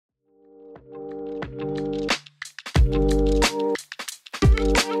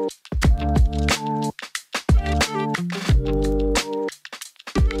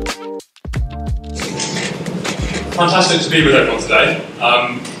fantastic to be with everyone today.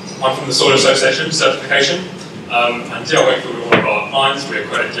 I'm from the Soil Association certification, and DR Wakefield are one of our clients. We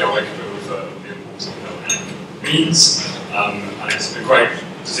accredit DR Wakefield for the importance of organic means, and it's been great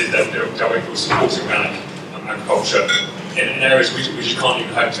to see that DR Wakefield supporting organic agriculture in areas we just can't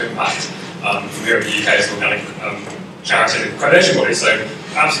even hope to impact from here in the UK as an organic charity and accreditation body. So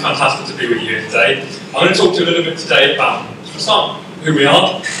absolutely fantastic to be with you here today. I'm going to talk to you a little bit today about, to start, who we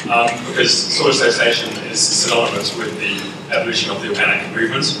are, because Soil Association is synonymous with the evolution of the organic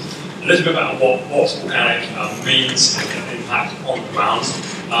movement. A little bit about what organic means and impact on the ground,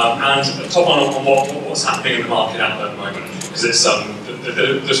 and a top on what's happening in the market out there at the moment. Because it's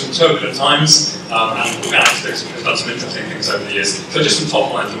there's some turbulent times, and organic has done some interesting things over the years. So just some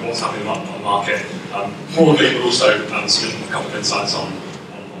top lines of what's happening on the market broadly, but also a couple of insights on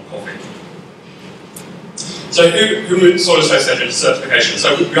coffee. So who is Soil Association certification?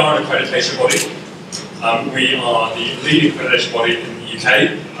 So we are an accreditation body. We are the leading accreditation body in the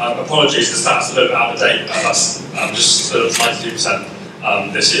UK. Apologies, the stats are a little bit out of date. That's just sort of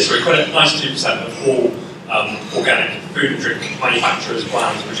 92% this year. So we accredit 92% of all organic food and drink manufacturers,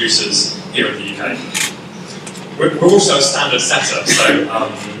 brands, producers here in the UK. We're also a standard setter.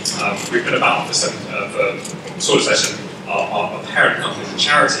 So we've been about for Soil Association, our parent company, the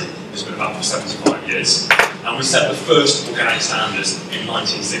charity, has been about for 75 years. And we set the first organic standards in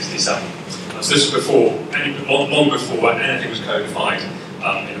 1967. So this was before, long before anything was codified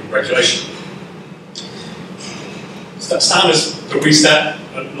in regulation. So standards that we set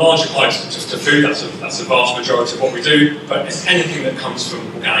largely apply just to food. That's a vast majority of what we do. But it's anything that comes from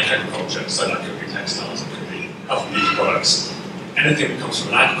organic agriculture. So that could be textiles, it could be health and beauty products. Anything that comes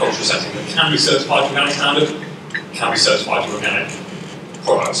from an agricultural setting that can be certified to organic standard can be certified to organic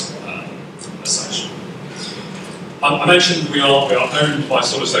products as such. I mentioned we are owned by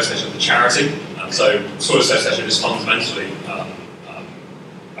Soil Association, the charity. So Soil Association is fundamentally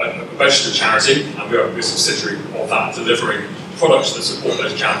a registered charity, and we are a subsidiary of that, delivering products that support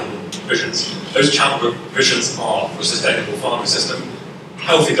those charitable visions. Those charitable visions are for a sustainable farming system,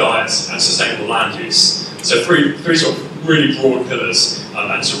 healthy diets, and sustainable land use. So three sort of really broad pillars,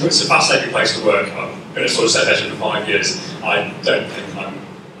 and it's a fascinating place to work. I've been at Soil Association for 5 years. I don't think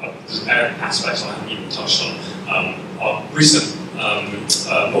there's aspects I haven't even touched on. Our recent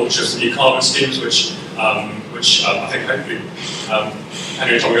launch of some new carbon schemes, which I think hopefully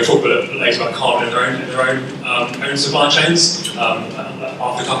Henry and Tom are going to talk a bit later about carbon in their own supply chains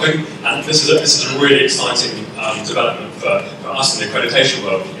after coupling. And this is a really exciting development for us in the accreditation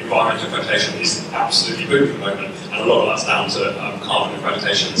world. Environmental accreditation is absolutely booming at the moment, and a lot of that's down to carbon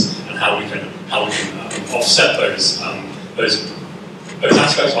accreditations and how we can offset those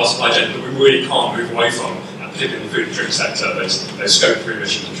aspects of our supply chain that we really can't move away from, particularly in the food and drink sector. Those scope 3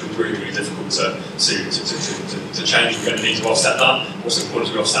 emissions, which are really, really difficult to change. We're going to need to offset that. What's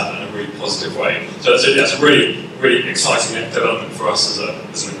important to offset that in a really positive way. So that's a really, really exciting development for us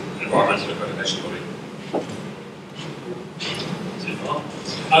as an environmental accreditation body.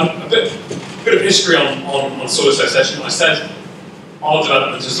 A bit of history on Soil Association. I said our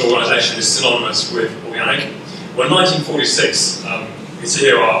development as an organisation is synonymous with organic. Well, in 1946, you see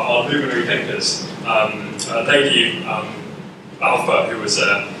here our luminary thinkers. They knew Alpha, who was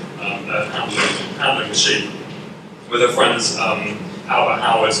handling the sheep, with her friends Albert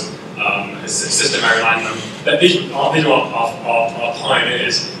Howard, his sister Mary Langham. These are our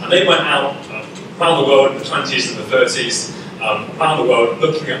pioneers, and they went out around the world in the 20s and the 30s, around the world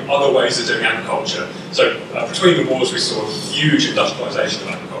looking at other ways of doing agriculture. So between the wars we saw a huge industrialisation of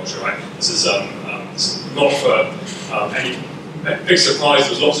agriculture, right? This is not for any big surprise.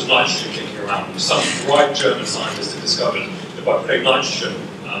 There was lots of nitrogen kicking around. Some bright German scientists had discovered that by putting nitrogen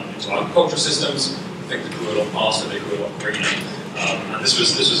into agricultural systems, things grew a lot faster, they grew a lot greener. And this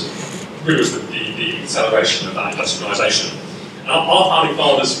was really the acceleration of that industrialisation. And our founding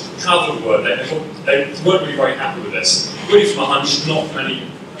fathers travelled the world. They weren't really very happy with this. Really from a hunch, not from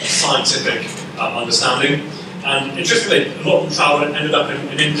any scientific understanding. And interestingly, a lot of them travelled and ended up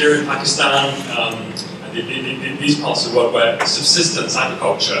in India and Pakistan, and these parts of the world where subsistence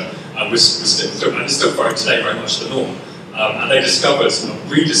agriculture was still, and is still today very much the norm. And they rediscovered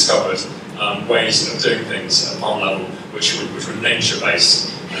ways of doing things at farm level which were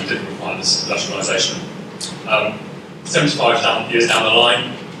nature-based and didn't require this industrialisation. 75 years down the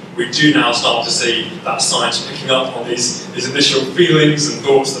line, we do now start to see that science picking up on these initial feelings and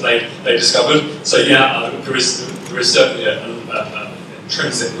thoughts that they discovered. So yeah, there is certainly an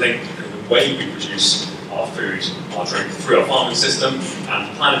intrinsic link between the way we produce our food, our drink, through our farming system,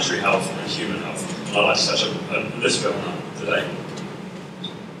 and planetary health and human health. And I'd like to touch a little bit on that today.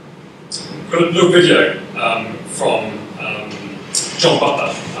 I've got a little video from John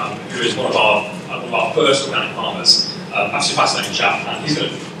Butler, who is one of our first organic farmers. Absolutely fascinating chap, and he's going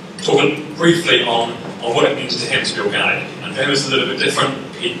to talk briefly on what it means to him to be organic. And for him, it's a little bit different.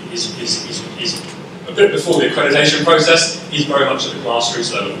 He's a bit before the accreditation process. He's very much at the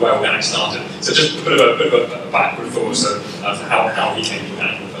grassroots level where organic started. So just a bit of a backward thought for how he came to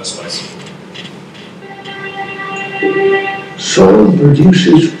organic in the first place. Soil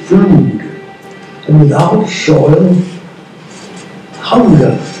produces food, and without soil,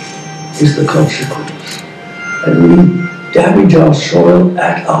 hunger is the consequence. And we damage our soil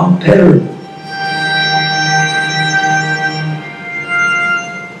at our peril.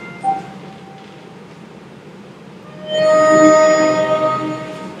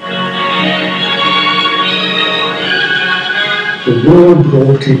 The war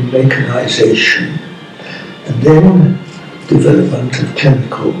brought in mechanization and then development of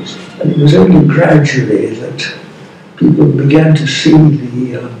chemicals. And it was only gradually that people began to see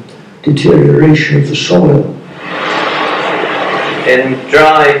the deterioration of the soil. In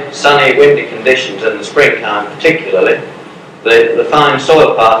dry, sunny, windy conditions in the springtime particularly, the fine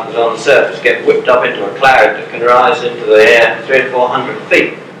soil particles on the surface get whipped up into a cloud that can rise into the air 300 to 400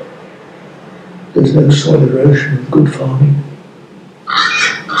 feet. There's no soil erosion in good farming.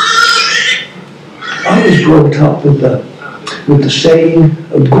 I was brought up with the saying,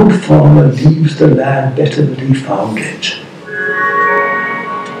 a good farmer leaves the land better than he found it.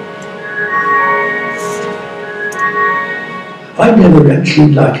 I never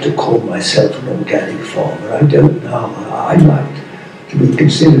actually like to call myself an organic farmer. I don't now. I like to be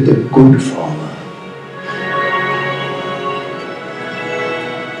considered a good farmer.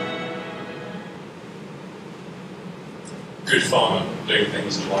 Good farmer, doing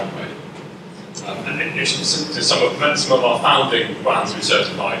things the right way. And some of our founding brands we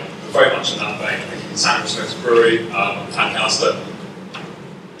certified were very much in that vein. I think in San Francisco Brewery, Tancaster,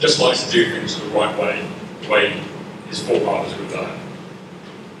 just likes to do things the right way, the way his forefathers would have done it.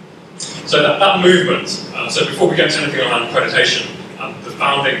 So that movement, so before we get to anything around accreditation, the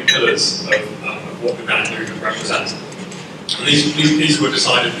founding pillars of what the organic movement represents. And these were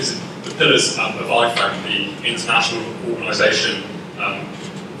decided, these are the pillars of IFOAM, the International Organisation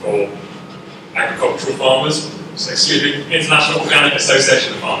for Agricultural Farmers, excuse me, International Organic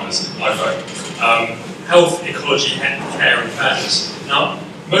Association of Farmers, IFOAM. Health, ecology, care and fairness. Now,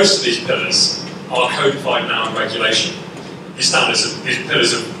 most of these pillars are codified now in regulation. These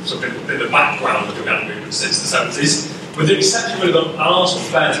pillars have sort of been the background of the organic movement since the 70s, with the exception of the last one,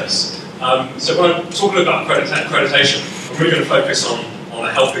 fairness. So when I'm talking about accreditation, I'm really going to focus on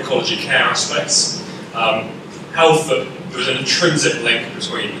the health, ecology, care aspects. Health, there's an intrinsic link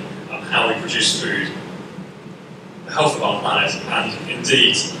between how we produce food, the health of our planet, and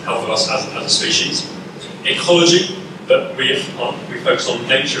indeed, health of us as a species. Ecology, that we focus on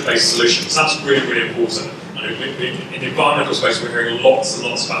nature-based solutions. That's really, really important. And in the environmental space, we're hearing lots and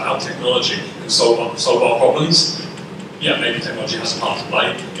lots about how technology can solve our problems. Yeah, maybe technology has a part to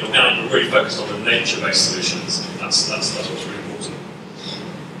play. In organic, we're really focused on the nature-based solutions. That's what's really important.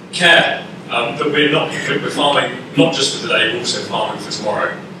 Care, that we're farming not just for today, we're also farming for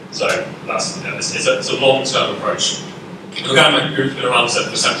tomorrow. So it's a long-term approach. The organic group's been around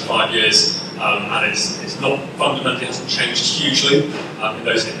for 75 years, and it's not fundamentally hasn't changed hugely in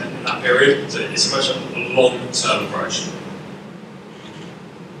that period. So it's much a long-term approach.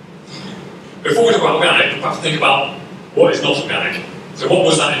 Before we talk about organic, we have to think about what is not organic. So what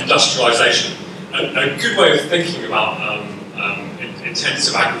was that industrialisation? A good way of thinking about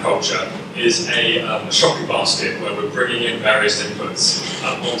intensive agriculture is a shopping basket where we're bringing in various inputs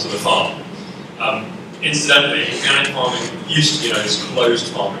onto the farm. Incidentally, organic farming used to be known as closed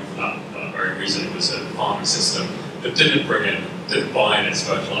farming for that very reason. It was a farming system that didn't buy in its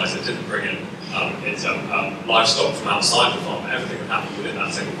fertiliser, didn't bring in its livestock from outside the farm. Everything would happen within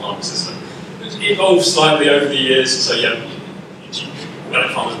that single farming system. It evolved slightly over the years, so yeah,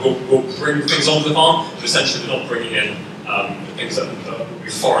 organic farmers will bring things onto the farm, but essentially they're not bringing in things that would be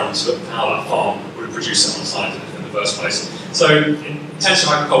foreign to how that farm would have produced it on site in the first place. So intensive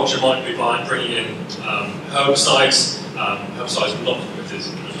agriculture might be by bringing in herbicides. Herbicides are not permitted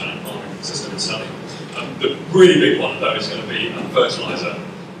in the organic farming system itself. The really big one though is going to be fertiliser.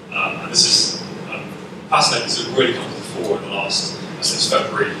 And this is fascinating. This has really come to the fore in the last, since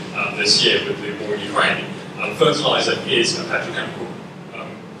February this year with the war in Ukraine. Fertiliser is a petrochemical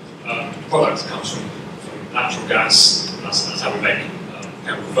product that comes from natural gas. That's how we make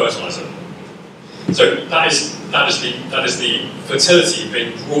chemical fertiliser. So that is the fertility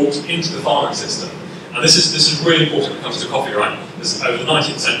being brought into the farming system, and this is really important when it comes to coffee, right? Over the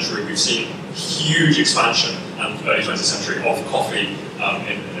 19th century, we've seen huge expansion in the early 20th century of coffee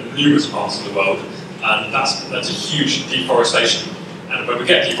in numerous parts of the world, and that's a huge deforestation. And when we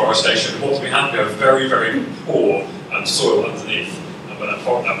get deforestation, what do we have? We have very, very poor soil underneath. But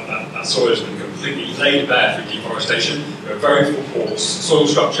that soil has been completely laid bare through deforestation. We have very poor soil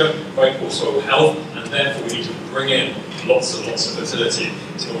structure, very poor soil health, and therefore we need to bring in lots and lots of fertility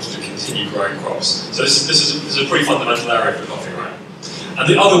in order to continue growing crops. So this is a pretty fundamental area for coffee, right? And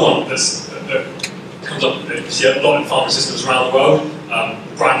the other one that comes up, you see a lot in farming systems around the world,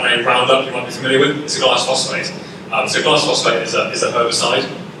 the brand name Roundup you might be familiar with, it's a glyphosate. So glyphosate is a herbicide.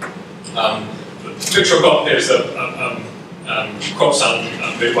 The picture I've got here is crops out in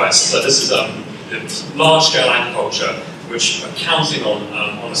the Midwest. So this is large-scale agriculture, which are counting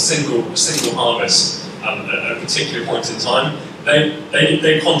on a single harvest at a particular point in time.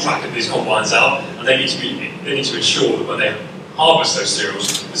 They contracted these combines out, and they need to ensure that when they harvest those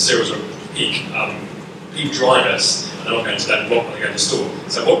cereals, the cereals are peak dryness, and they're not going to then rot when they go to store.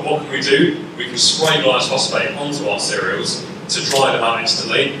 So what can we do? We can spray glyphosate onto our cereals to dry them out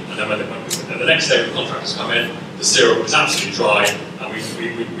instantly, and then when the next day when the contractors come in, the cereal is absolutely dry, and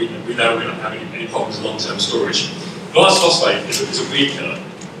we know we're not having any problems with long-term storage. Glyphosate is a weed killer,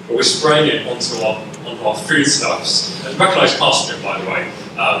 but we're spraying it onto our foodstuffs. And recognise carcinogen, by the way.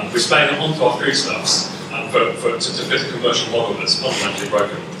 We're spraying it onto our foodstuffs to fit a commercial model that's fundamentally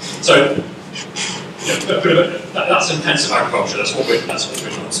broken. So, that's intensive agriculture. That's what we're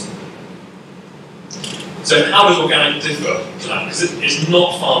doing. So how does organic differ from that? Because it's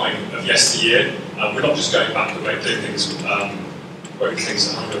not farming of yesteryear. We're not just going back to the way of doing things,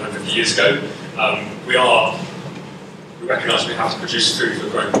 150 years ago. We recognise we have to produce food for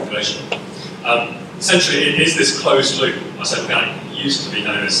the growing population. Essentially, it is this closed loop. I said organic used to be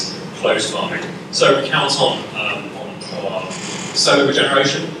known as closed farming. So we count on our solar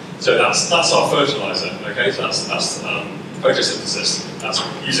regeneration. So that's our fertiliser. Okay, so that's photosynthesis. That's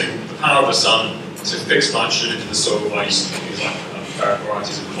using the power of the sun to fix nitrogen into the soil by using things like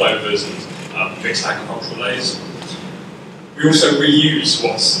varieties of clovers and mixed agricultural layers. We also reuse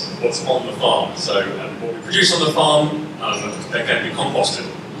what's on the farm. So what we produce on the farm, they're going to be composted.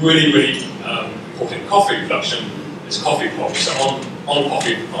 Really, really important in coffee production is coffee pulp. So on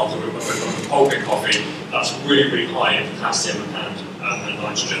coffee farms, when we're pulping coffee, that's really, really high in potassium and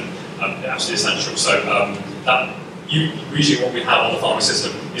nitrogen, absolutely essential. So using what we have on the farming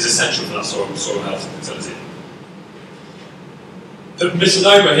system is essential for that soil health and fertility. The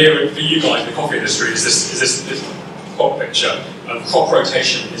misnomer here for you guys in the coffee industry is this crop picture. Crop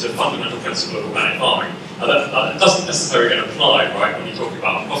rotation is a fundamental principle of organic farming. Now that doesn't necessarily get applied, right, when you're talking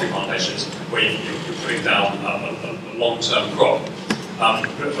about coffee plantations, where you're putting down a long-term crop. But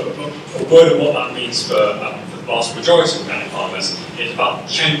a word of what that means for the vast majority of organic farmers is about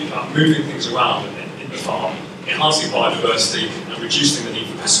moving things around in the farm, enhancing biodiversity and reducing the need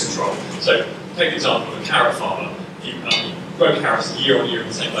for pest control. So take the example of a carrot farmer. If you grow carrots year on year in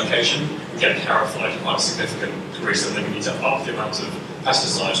the same location, we get carrot fly to quite a significant degree, so then we need to up the amount of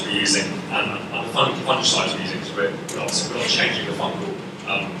pesticides we're using and the fungicides we're using, because we're not changing the fungal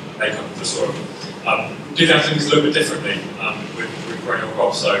makeup of the soil. Do things a little bit differently with growing your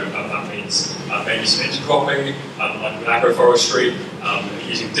crops, so that means maybe some intercropping, like with agroforestry,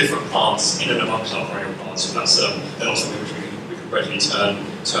 using different plants in and amongst our perennial plants. So that's not something which we can readily turn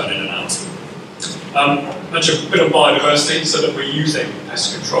in and out. Mention a bit of biodiversity, so that we're using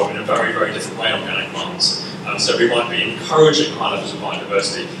pest control in a very, very different way on organic plants. So we might be encouraging high levels of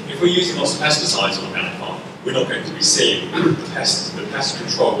biodiversity. If we're using lots of pesticides on organic farm, we're not going to be seeing the pest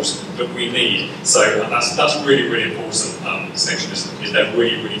controls that we need. So that's really, really important distinction, is they're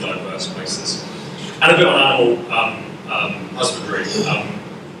really, really diverse places. And a bit on animal husbandry.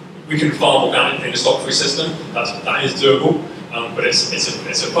 We can farm organically in a stock-free system. That is doable, but it's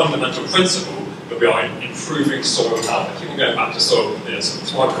a fundamental principle that we are improving soil health. I keep on going back to soil.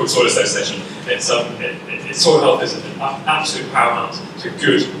 It's what I call soil association. Soil health is absolutely paramount to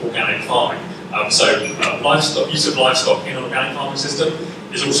good organic farming. Use of livestock in an organic farming system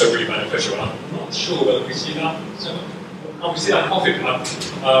is also really beneficial. And I'm not sure whether we see that. We see that in coffee.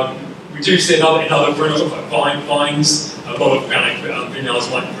 We do see in other perennials like vines. A lot of organic vineyards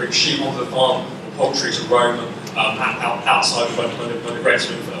might bring sheep onto the farm or poultry to roam outside when the grapes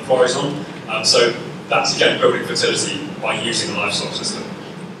are flourishing. So that's again building fertility by using the livestock system.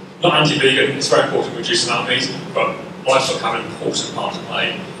 Not anti-vegan, it's very important to reduce the amount of meat, but livestock have an important part to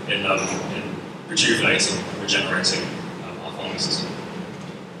play in rejuvenating and regenerating our farming system.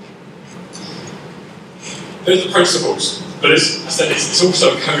 Those are the principles, but as I said, it's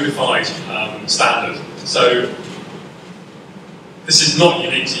also a codified standard. So This is not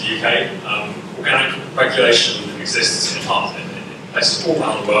unique to the UK. Organic regulation exists in places all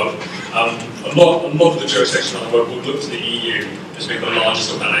around the world. A lot of the jurisdictions around the world will look to the EU as being the largest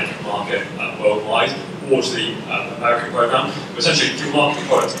organic market worldwide, or to the American programme. But essentially, if you market a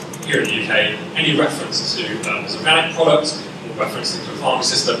product here in the UK, any reference to as organic product or reference to the farming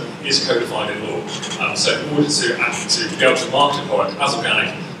system is codified in law. So in order to be able to market a product as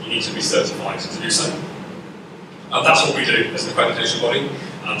organic, you need to be certified to do so. That's what we do as an accreditation body.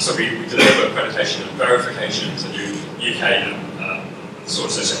 So we deliver accreditation and verification to the UK and sort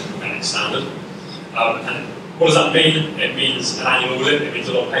of associated organic standard. And what does that mean? It means an annual audit. It means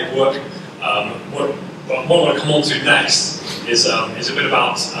a lot of paperwork. What I want to come on to next is a bit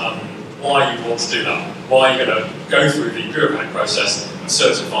about why you want to do that. Why you're going to go through the bureaucratic process of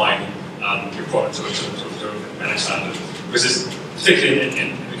certifying your product to an organic standard. Because particularly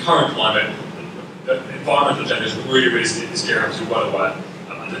in the current climate, the environmental agenda is really gearing up to well aware.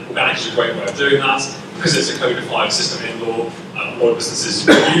 And organic is a great way of doing that. Because it's a codified system in law, a lot of businesses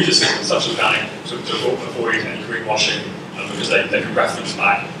use a system such as organic to avoid any greenwashing because they can reference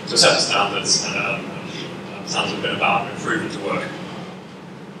back to a set of standards and standards have been about improving to work.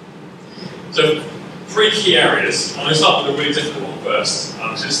 So 3 key areas. I'm going to start with a really difficult one first.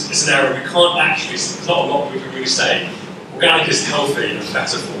 It's an area we can't actually, there's not a lot we can really say. Organic is healthy and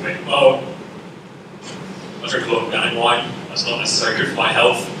better for me. Well, I drink a lot of organic wine. That's not necessarily good for my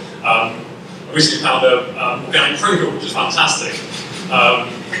health. I recently found an organic Pringle, which is fantastic.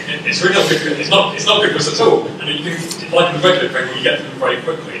 It's really not good. It's not good for us at all. And you can, like in the regular Pringle, you get them very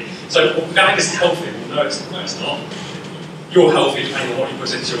quickly. So organic is healthy. Well, no, it's not. You're healthy depending on what you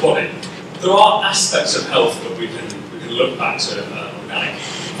put into your body. There are aspects of health that we can look back to an organic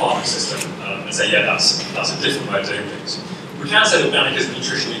farming system and say, yeah, that's a different way of doing things. We can say that organic is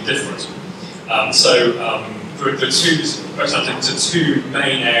nutritionally different. There are two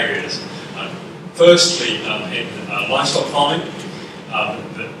main areas. Firstly, in livestock farming,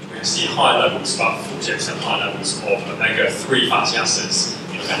 we see high levels, about 48% high levels of omega-3 fatty acids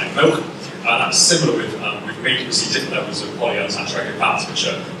in organic milk. That's similar with meat. We see different levels of polyunsaturated fats, which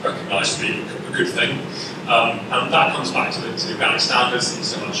are recognised to be a good thing. And that comes back to the organic standards, in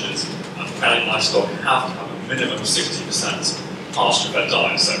so much as organic livestock have to have a minimum of 60% pasture-fed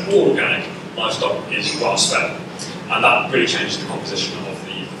diet. So all organic livestock is grass-fed. And that really changes the composition of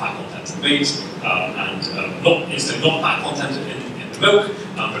the fat content of meat, and not instantly not fat content in the milk,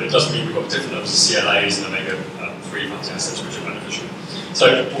 but it does mean we've got different levels of CLAs and omega-3 fatty acids, which are beneficial. So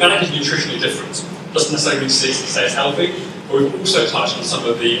organic is nutritionally different. Doesn't necessarily mean to say it's healthy, but we've also touched on some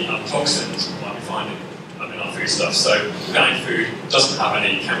of the toxins we might be finding in our food stuff. So organic food doesn't have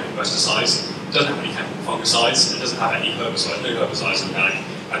any chemical pesticides, it doesn't have any chemical fungicides, it doesn't have any herbicides, no herbicides in organic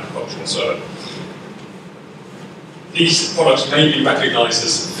agriculture whatsoever. These products may be recognised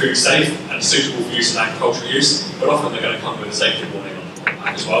as food safe and suitable for use in agricultural use, but often they're going to come with a safety warning on the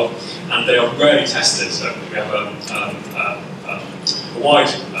pack as well. And they are rarely tested. So we have a wide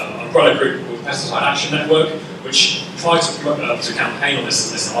umbrella group called the Pesticide Action Network, which tries to campaign on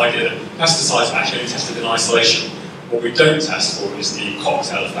this idea that pesticides are actually tested in isolation. What we don't test for is the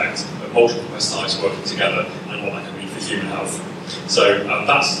cocktail effect of multiple pesticides working together and what that can mean for human health. So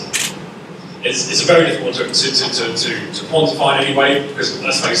it's a very difficult one to quantify in any way, because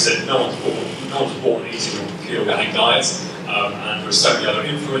let's face it, no one's born eating a pure organic diet, and there's so many other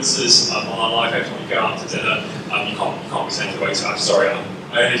influences on our life. Every time you go out to dinner, you can't be saying to the waiter, "I'm sorry, I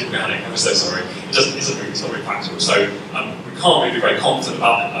only eat organic. I'm so sorry." It's not very practical. So we can't really be very confident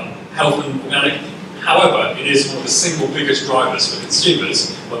about health and organic. However, it is one of the single biggest drivers for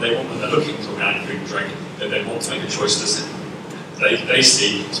consumers when they're looking to organic food and drink, that they want to make a choice that they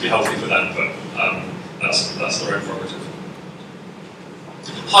see to be healthy for them, but that's their own prerogative.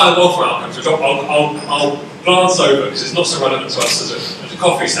 Higher welfare outcomes, which I'll glance over because it's not so relevant to us as a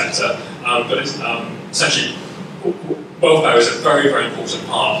coffee sector, but it's essentially welfare is a very, very important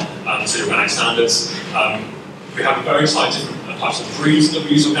part to organic standards. We have a very slightly different types of breeds that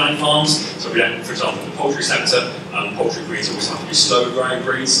we use organic farms. So we don't, for example, in the poultry sector, poultry breeds always have to be slow-growing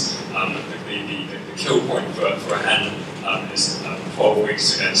breeds. The kill point for a hen is 12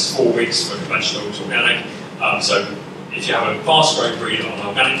 weeks against 4 weeks for conventional to organic. So if you have a fast-growing breed on an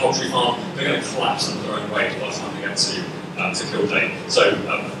organic poultry farm, they're going to collapse under their own weight by the time they get to kill date. So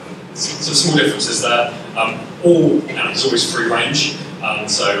some small differences there. All organic is always free range,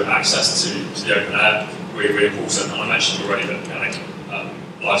 so access to the open air really important. And I mentioned already that organic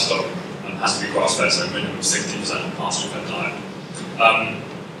livestock has to be grass-fed, so a minimum of 60% pasture-fed diet.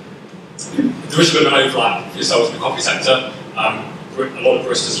 There is a bit of an overlap for yourselves in the coffee sector. A lot of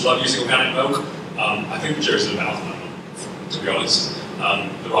baristas love using organic milk. I think the jury's about to be honest.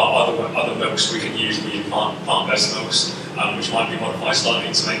 There are other milks we can use. We use plant-based milks, which might be modified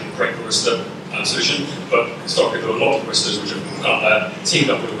slightly to make a great barista solution. But historically, there are a lot of baristas which have got there, teamed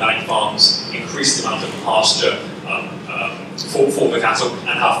up with organic farms, increased the amount of pasture for the cattle,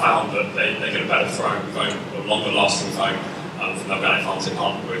 and have found that they get a better foam, or longer-lasting foam from the organic farms they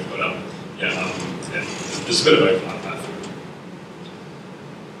partner with. But there's a bit of overlap there.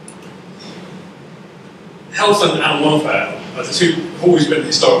 Health and animal welfare are the two have always been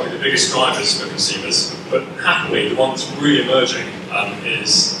historically the biggest drivers for consumers, but happily the one that's really emerging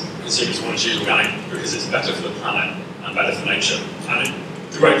is consumers want to choose organic because it's better for the planet and better for nature. And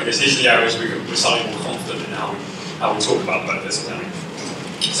the great thing is these are the areas we're slightly more confident in how we talk about benefits of organic.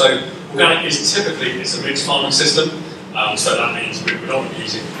 So organic is typically it's a mixed farming system, so that means we're not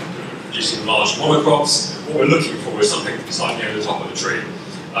producing large monocrops. What we're looking for is something slightly near the top of the tree.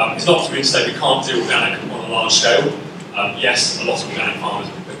 It's not for me to say we can't do organic on a large scale. Yes, a lot of organic farmers,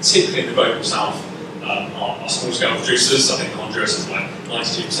 particularly in the global south, are small-scale producers. I think Honduras is like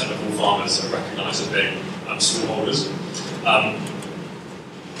 92% of all farmers are recognised as being smallholders.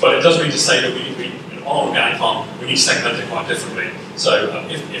 But it does mean to say that on an organic farm, we need to segment it quite differently. So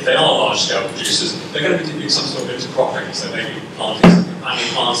if they are large-scale producers, they're going to be doing some sort of intercropping, so maybe planting, companion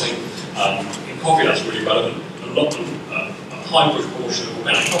planting. In coffee, that's really relevant. A high proportion of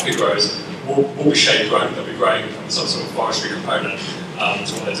organic coffee growers will be shade grown, they'll be growing some sort of forestry component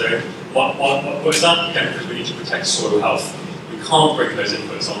to what they're doing. What is that? Again, because we need to protect soil health. We can't bring those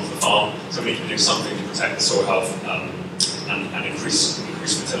inputs onto the farm, so we need to do something to protect the soil health and increase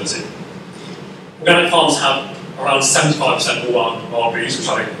fertility. Organic farms have around 75% of all wild bees, which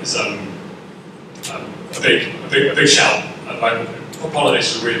I think is a big shout at the moment.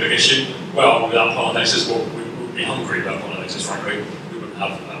 Pollination is a really big issue. Well, without pollinators, we would be hungry without pollinators, frankly. We wouldn't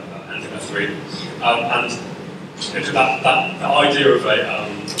have anything left to eat. And that idea of a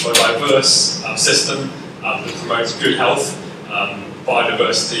diverse system that promotes good health,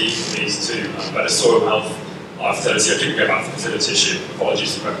 biodiversity leads to better soil health, fertility. I didn't go back to the fertility issue.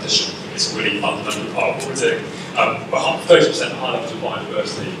 Apologies for repetition. It's a really fundamental part of what we're doing. But 30% high levels of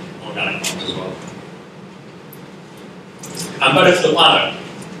biodiversity on organic farms as well. And better for the planet.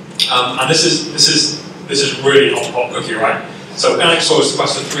 And this is really hot cookie, right? So organic soil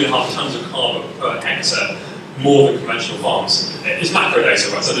sequesters 3.5 tons of carbon per hectare, more than conventional farms. It's macro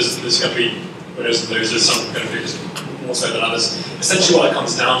data, right? So there's going to be winners and losers. Some are going to be more so than others. Essentially, what it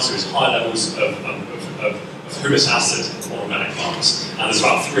comes down to is high levels of humus acid on organic farms, and there's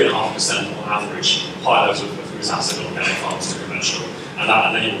about 3.5% on average high levels of humus acid on organic farms to conventional, and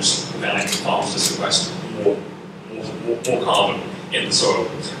that enables organic farms to sequester more carbon in the soil.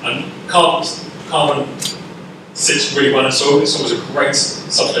 And carbon sits really well in soil. It's always a great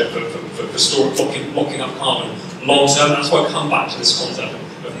subject for locking up carbon long term. That's why I come back to this concept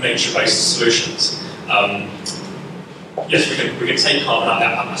of nature-based solutions. Yes, we can take carbon out of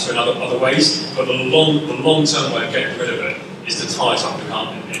the atmosphere in other ways, but the long-term way of getting rid of it is to tie it up in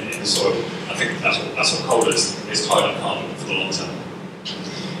carbon in the soil. I think that's what coal is tied up carbon for the long term.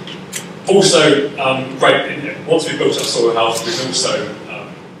 Also, great, once we've built up soil health, we can also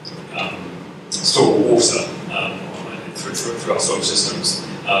store water through our soil systems.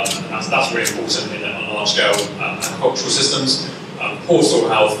 And that's really important on large-scale agricultural systems. Poor soil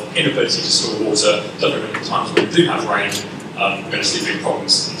health, inability to store water, doesn't mean at times when we do have rain, we're going to see big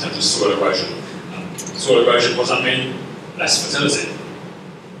problems in terms of soil erosion. Soil erosion, what does that mean? Less fertility,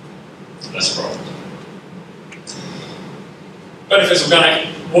 less crop. Benefits of organic.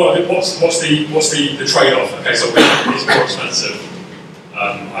 What's the trade-off? Okay, so organic is more expensive.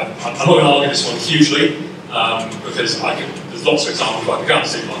 I'm not going to argue this one hugely because there's lots of examples I can go to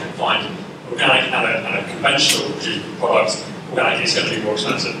supermarket and find organic and a conventional product. Organic is going to be more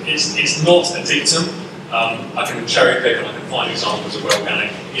expensive. It's not a dictum. I can cherry pick and I can find examples of where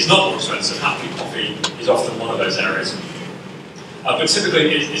organic is not more expensive. Happily, coffee is often one of those areas. But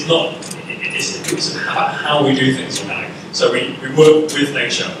typically, it's not. It's about how we do things organic. So we work with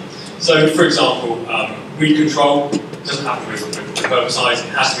nature. So, for example, weed control doesn't happen with herbicides.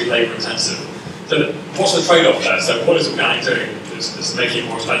 It has to be labour intensive. So what's the trade-off there? So what is organic doing that's making it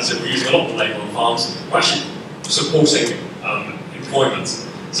more expensive? We're using a lot more labour on farms. We're actually supporting employment.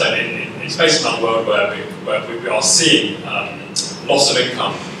 So in space around the world where we are seeing loss of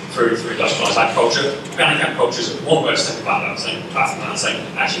income through industrialised agriculture, organic agriculture is one way of stepping back from that and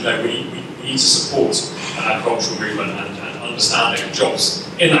saying, actually no, we need to support an agricultural movement and understanding of jobs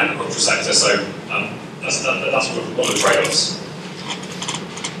in the agricultural sector. So that's one of the trade-offs.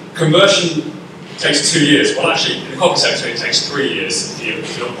 Conversion takes 2 years. Well, actually, in the coffee sector, it takes 3 years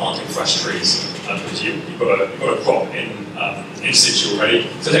if you're not planting fresh trees. because you've got a crop in situ already.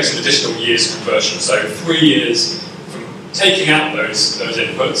 So it takes an additional year's conversion. So 3 years from taking out those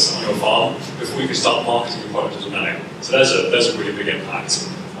inputs on your farm before you can start marketing your product as organic. So there's a really big impact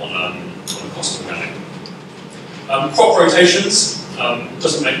on the cost of organic. Crop rotations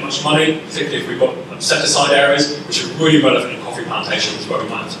doesn't make much money, particularly if we've got set-aside areas, which are really relevant in coffee plantations where we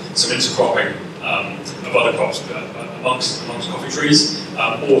might have some intercropping of other crops amongst coffee trees,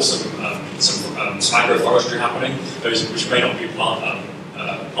 or some agroforestry happening, those which may not be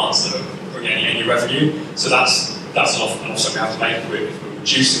plants that are bringing any revenue. So that's an offset we have to make if we're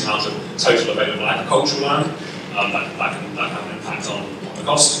reducing the amount of total available agricultural land. That can have an impact on the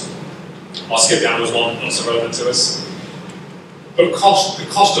cost. I'll skip down as one, not so relevant to us. But the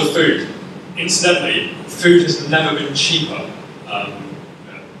cost of food. Incidentally, food has never been cheaper.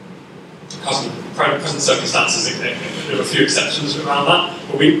 Because of present circumstances, there are a few exceptions around that,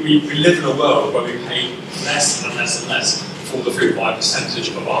 but we live in a world where we pay less and less and less for the food by a percentage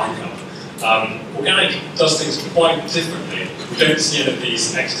of our income. Organic does things quite differently. We don't see any of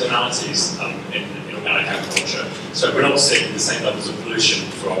these externalities in organic agriculture, so we're not seeing the same levels of pollution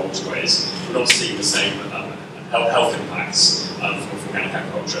for our waterways. We're not seeing the same health impacts from organic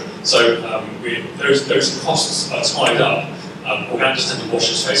agriculture. So those costs are tied up. Organic just tend to wash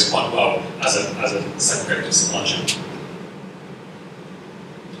its face quite well as a segregated supply chain.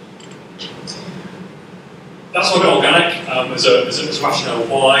 That's what organic as a rationale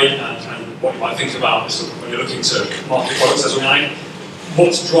why and what you might think about when you're looking to market products as organic.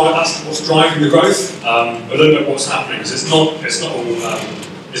 What's driving the growth? A little bit what's happening, because it's not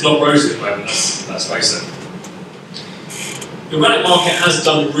rosy at the moment. Let's face it. The organic market has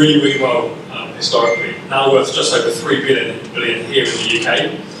done really well historically, now worth just over 3 billion here in the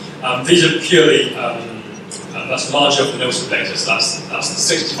UK. These are purely, that's larger than the Nielsen data, so that's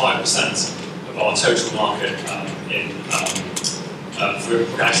the 65% of our total market for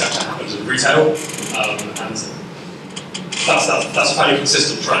organic sector happens in retail, and that's a fairly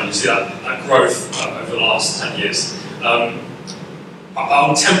consistent trend. You see that growth over the last 10 years.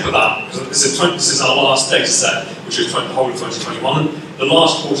 I'll temper that, because this is our last data set, which is the whole of 2021. The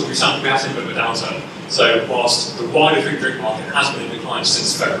last quarter we had a bit of a downturn. So whilst the wider food and drink market has been in decline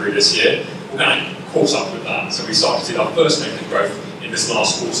since February this year, organic caught up with that. So we started to see our first negative growth in this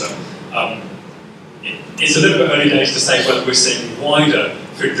last quarter. It's a little bit early days to say whether we're seeing wider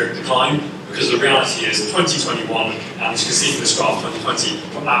food and drink decline, because the reality is 2021, and as you can see from this graph,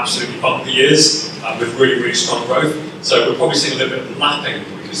 2020 were absolutely bumpy years with really strong growth. So we're probably seeing a little bit of lapping,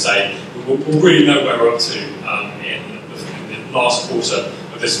 we could say. We'll really know where we're up to in the last quarter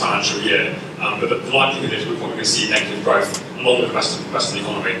of this financial year. But the likelihood is we're probably going to see negative growth along with the rest of the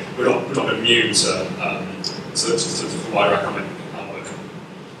economy. We're not immune to the wider economic outlook.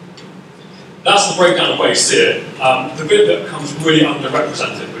 That's the breakdown of where you see it. The bit that becomes really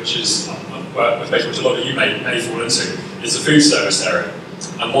underrepresented, which is which a lot of you may fall into, is the food service area.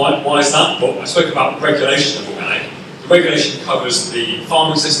 And why is that? Well, I spoke about regulation of organic. The regulation covers the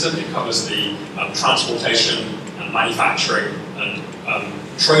farming system, it covers the transportation and manufacturing and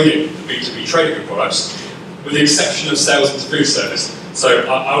trading, the B2B trading of products, with the exception of sales into food service. So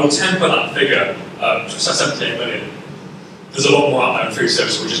I will temper that figure to 78 million. There's a lot more out there in food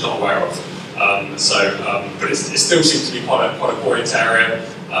service we're just not aware of. But it still seems to be quite a buoyant area,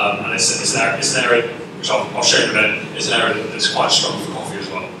 and it's an area which I'll show you in a minute. It's an area that's quite strong for coffee as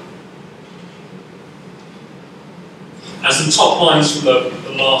well. And some top lines from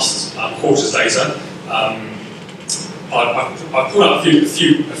the last quarter's data. I've pulled out a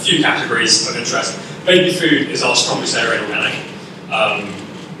few categories of interest. Baby food is our strongest area in organic.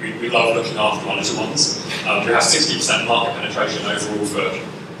 We love looking after our little ones. We have 60% market penetration overall for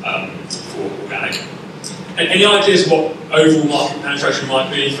organic. Any ideas what overall market penetration might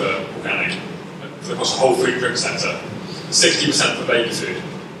be for organic across the whole food and drink sector? 60% for baby food.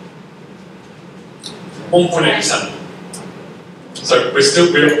 1.8%. So we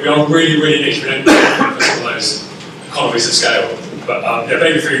are really niche. We don't for some of those economies of scale. But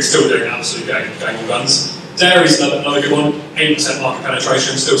baby food is still doing absolutely going all guns. Dairy is another good one. 8% market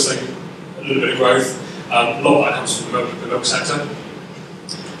penetration, still seeing a little bit of growth. A lot of that comes from the milk sector.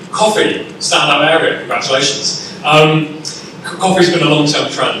 Coffee, standout area, congratulations. Coffee's been a long-term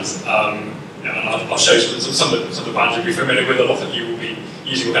trend, and I'll show you some of the brands you'll be familiar with. A lot of you will be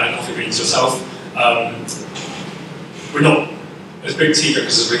using organic coffee beans yourself. We're not as big tea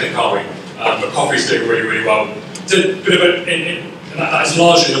drinkers as we think, are we? But coffee's doing really well. That is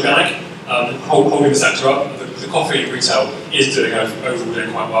largely organic, holding the sector up. The coffee retail is overall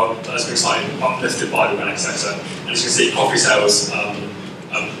doing quite well. That's been slightly uplifted by the organic sector. And as you can see, coffee sales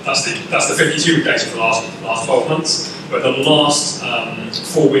That's the 52-week data for the last 12 months. But the last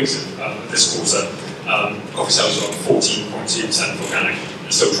 4 weeks of this quarter, coffee sales are up 14.2% for organic,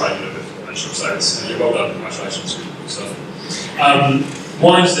 and still trading a bit for conventional. So it's well done, congratulations. Good stuff.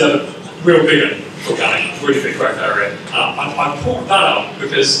 Wine's the other real big one for organic, really big growth area. I brought that up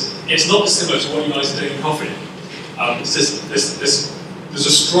because it's not dissimilar to what you guys are doing in coffee. There's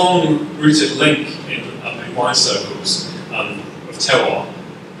a strong rooted link in wine circles of terroir.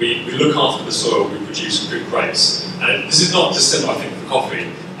 We look after the soil, we produce good grapes. And this is not dissimilar, I think, for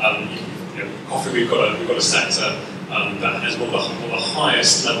coffee. Coffee, we've got a sector that has one of the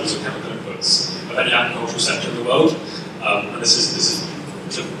highest levels of chemical inputs of any agricultural sector in the world. And this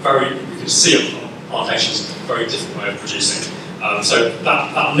is a very, we can see on plantations, a very different way of producing. So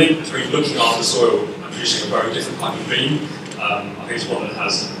that link between looking after the soil and producing a very different type of bean, I think it's one that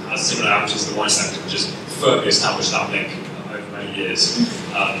has similarities to the wine sector, which has firmly established that link over many years.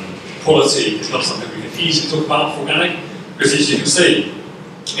 Quality is not something we can easily talk about for organic, because as you can see,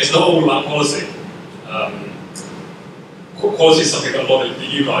 it's not all about quality. Quality is something that a lot of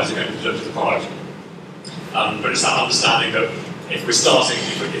you guys are going to deliver to the product. But it's that understanding that if we're starting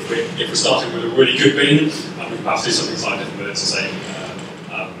with a really good bean, we can perhaps do something slightly different with it to say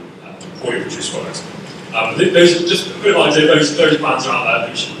poorly produced products. Those, just a bit of idea, those brands are out there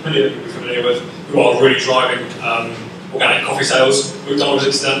which many of you will be familiar with, who are really driving organic coffee sales. McDonald's,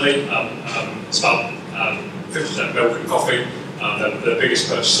 incidentally, it's about 50% milk and coffee. They're the biggest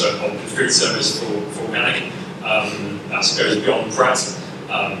purchaser of food service for organic. That goes beyond Pret.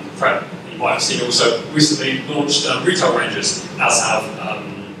 Pret, you might have seen, also recently launched retail ranges, as have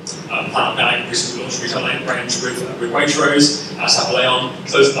Planet Organic recently launched a retail range with Waitrose, as have Leon.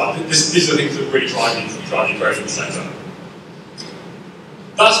 So these are the things that are really driving growth in the sector.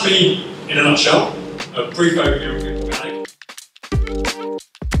 That's me in a nutshell. A brief overview.